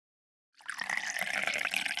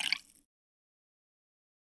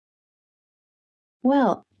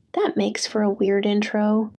Well, that makes for a weird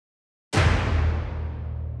intro.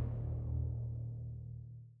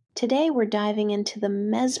 Today we're diving into the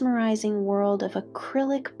mesmerizing world of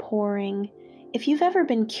acrylic pouring. If you've ever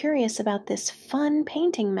been curious about this fun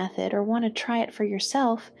painting method or want to try it for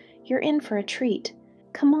yourself, you're in for a treat.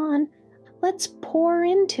 Come on, let's pour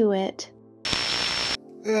into it.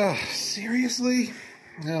 Seriously?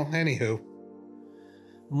 No, anywho.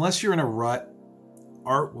 Unless you're in a rut,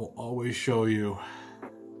 art will always show you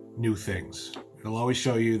new things. It'll always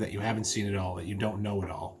show you that you haven't seen it all, that you don't know it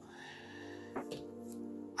all.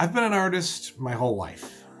 I've been an artist my whole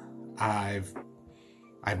life. I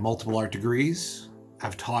have multiple art degrees.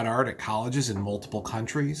 I've taught art at colleges in multiple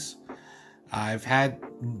countries. I've had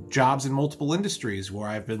jobs in multiple industries where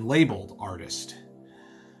I've been labeled artist.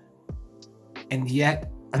 And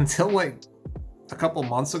yet, until like a couple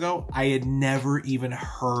months ago, I had never even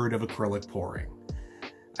heard of acrylic pouring.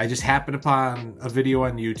 I just happened upon a video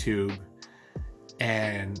on YouTube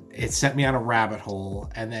and it sent me on a rabbit hole,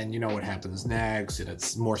 and then you know what happens next, and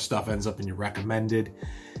it's more stuff ends up in your recommended.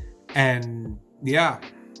 And yeah,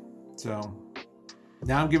 so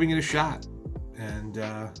now I'm giving it a shot, and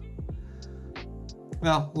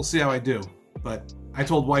well, we'll see how I do. But I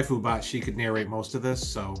told Waifu she could narrate most of this,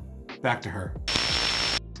 so back to her.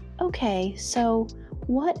 Okay, so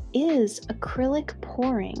what is acrylic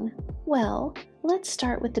pouring? Well, let's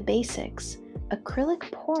start with the basics. Acrylic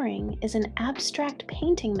pouring is an abstract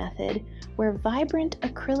painting method where vibrant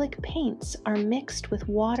acrylic paints are mixed with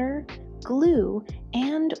water, glue,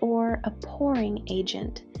 and/or a pouring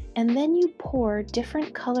agent, and then you pour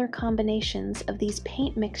different color combinations of these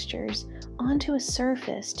paint mixtures onto a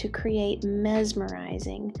surface to create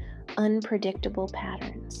mesmerizing, unpredictable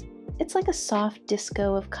patterns. It's like a soft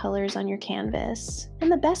disco of colors on your canvas.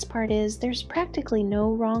 And the best part is there's practically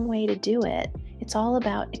no wrong way to do it. It's all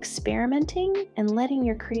about experimenting and letting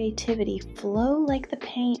your creativity flow like the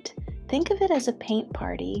paint. Think of it as a paint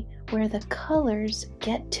party where the colors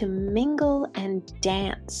get to mingle and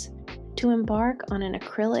dance. To embark on an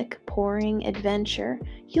acrylic pouring adventure,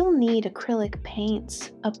 you'll need acrylic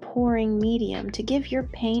paints, a pouring medium to give your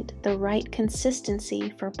paint the right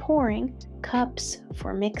consistency for pouring, cups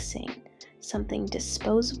for mixing, something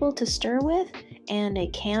disposable to stir with, and a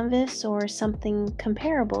canvas or something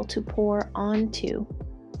comparable to pour onto.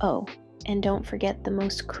 Oh, and don't forget the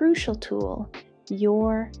most crucial tool,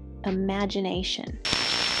 your imagination.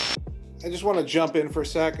 I just want to jump in for a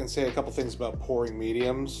sec and say a couple things about pouring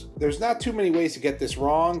mediums. There's not too many ways to get this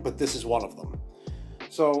wrong, but this is one of them.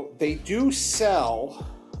 So they do sell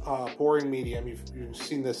pouring medium. You've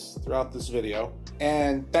seen this throughout this video.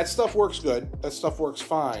 And that stuff works good. That stuff works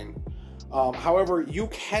fine. However, you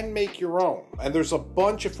can make your own. And there's a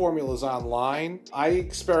bunch of formulas online. I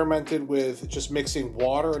experimented with just mixing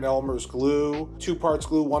water and Elmer's glue, 2 parts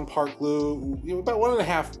glue, 1 part glue, about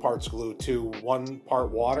 1.5 parts glue to 1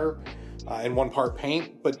 part water. And 1 part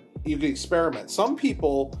paint, but you can experiment. Some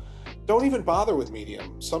people don't even bother with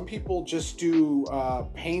medium. Some people just do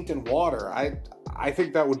paint and water. I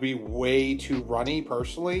think that would be way too runny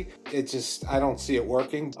personally. I don't see it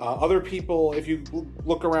working. Other people, if you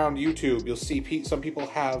look around YouTube, you'll see some people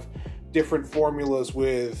have different formulas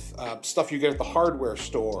with stuff you get at the hardware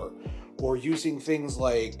store, or using things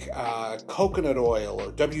like coconut oil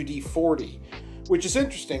or WD-40, which is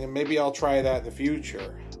interesting, and maybe I'll try that in the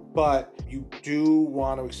future. But you do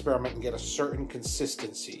want to experiment and get a certain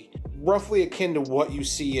consistency, roughly akin to what you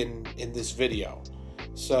see in this video.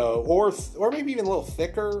 So, or maybe even a little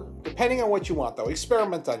thicker, depending on what you want though.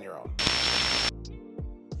 Experiment on your own.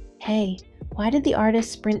 Hey, why did the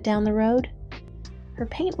artist sprint down the road? Her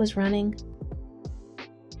paint was running.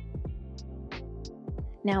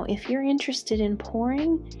 Now, if you're interested in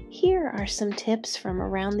pouring, here are some tips from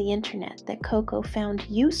around the internet that Coco found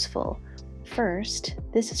useful. First,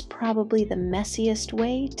 this is probably the messiest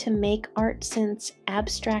way to make art since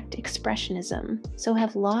abstract expressionism, so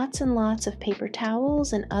have lots and lots of paper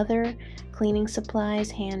towels and other cleaning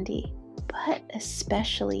supplies handy, but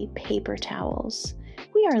especially paper towels.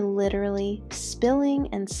 We are literally spilling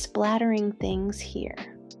and splattering things here.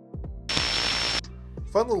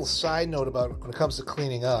 Fun little side note about when it comes to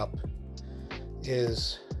cleaning up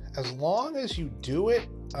is as long as you do it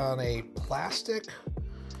on a plastic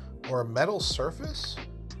or a metal surface,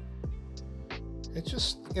 it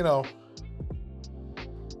just,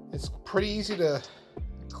 it's pretty easy to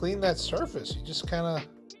clean that surface. It just kind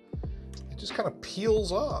of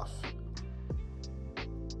peels off.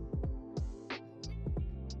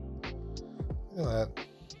 Look at that.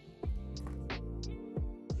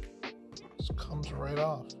 Just comes right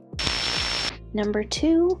off. Number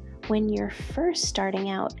 2, when you're first starting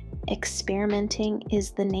out, Experimenting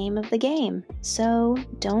is the name of the game, so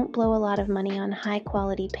don't blow a lot of money on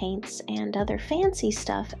high-quality paints and other fancy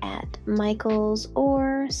stuff at Michael's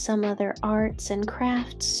or some other arts and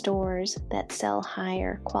crafts stores that sell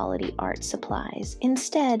higher quality art supplies.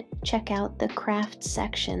 Instead, check out the craft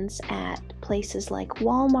sections at places like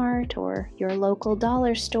Walmart or your local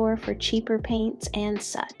dollar store for cheaper paints and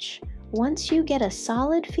such. Once you get a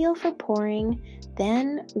solid feel for pouring,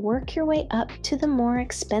 then work your way up to the more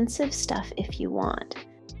expensive stuff if you want.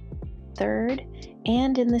 Third,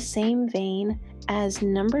 and in the same vein as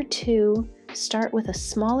number 2, start with a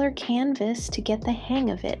smaller canvas to get the hang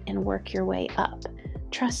of it and work your way up.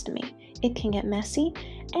 Trust me, it can get messy,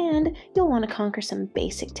 and you'll want to conquer some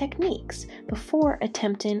basic techniques before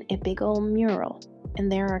attempting a big old mural.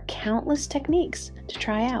 And there are countless techniques to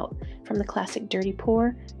try out, from the classic dirty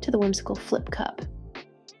pour to the whimsical flip cup.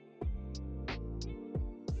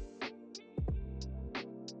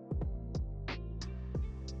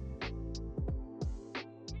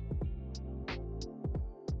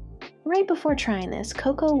 Right before trying this,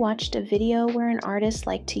 Coco watched a video where an artist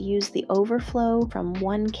liked to use the overflow from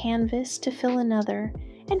one canvas to fill another,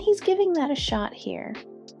 and he's giving that a shot here.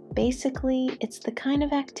 Basically, it's the kind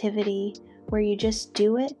of activity where you just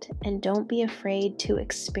do it and don't be afraid to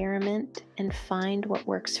experiment and find what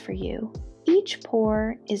works for you. Each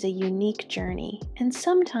pour is a unique journey, and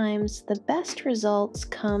sometimes the best results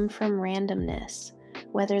come from randomness.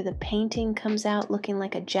 Whether the painting comes out looking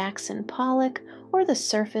like a Jackson Pollock or the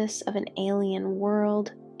surface of an alien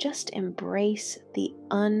world, just embrace the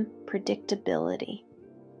unpredictability.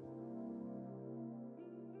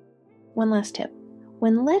 One last tip.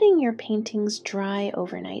 When letting your paintings dry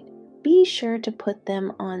overnight, be sure to put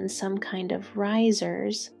them on some kind of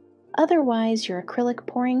risers. Otherwise, your acrylic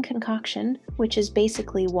pouring concoction, which is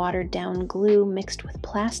basically watered down glue mixed with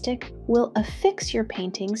plastic, will affix your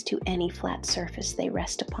paintings to any flat surface they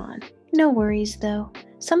rest upon. No worries though,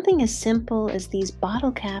 something as simple as these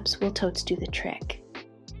bottle caps will totes do the trick.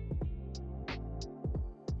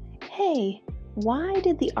 Hey, why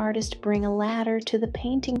did the artist bring a ladder to the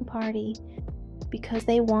painting party? Because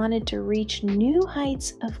they wanted to reach new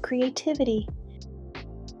heights of creativity.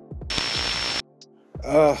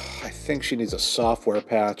 I think she needs a software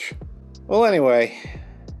patch. Well, anyway,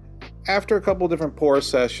 after a couple different pour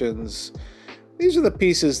sessions, these are the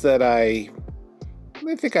pieces that I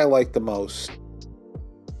think I like the most.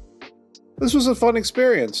 This was a fun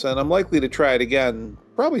experience, and I'm likely to try it again,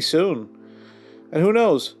 probably soon. And who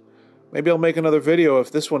knows, maybe I'll make another video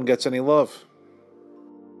if this one gets any love.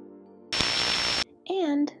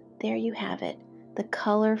 And there you have it, the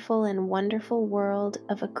colorful and wonderful world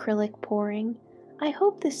of acrylic pouring. I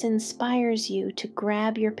hope this inspires you to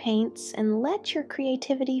grab your paints and let your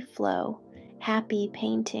creativity flow. Happy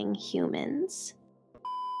painting, humans.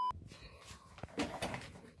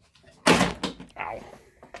 Ow.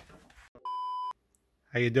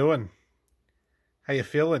 How you doing? How you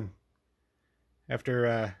feeling?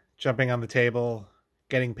 After jumping on the table,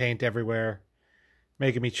 getting paint everywhere,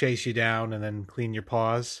 making me chase you down and then clean your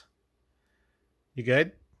paws. You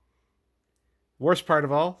good? Worst part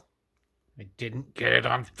of all, I didn't get it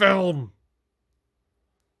on film.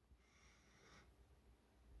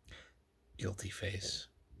 Guilty face.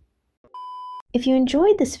 If you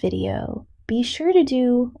enjoyed this video, be sure to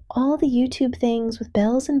do all the YouTube things with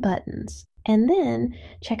bells and buttons, and then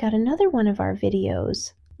check out another one of our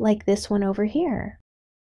videos, like this one over here.